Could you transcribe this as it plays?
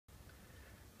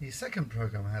The second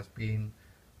program has been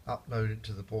uploaded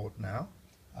to the board now,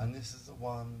 and this is the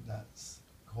one that's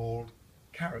called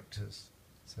characters.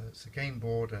 So it's a game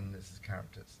board and this is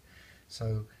characters.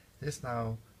 So this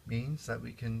now means that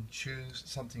we can choose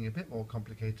something a bit more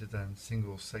complicated than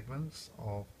single segments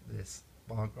of this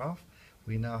bar graph.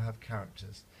 We now have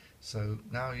characters. So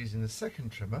now using the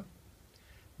second trimmer,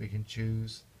 we can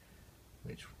choose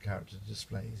which character to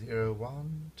display. 0,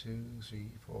 1, 2, 3,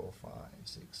 4, 5,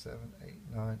 6, 7, 8,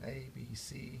 9, A, B,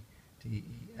 C, D,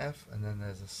 E, F, and then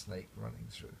there's a snake running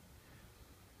through.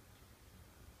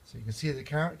 So you can see the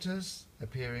characters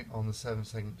appearing on the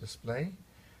 7-segment display,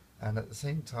 and at the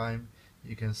same time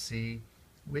you can see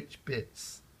which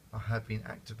bits have been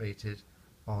activated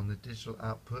on the digital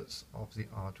outputs of the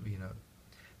Arduino.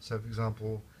 So for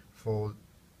example, for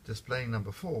displaying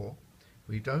number 4,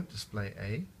 we don't display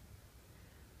A,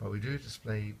 but we do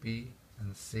display B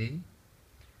and C,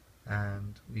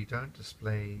 and we don't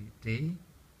display D,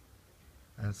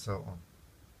 and so on.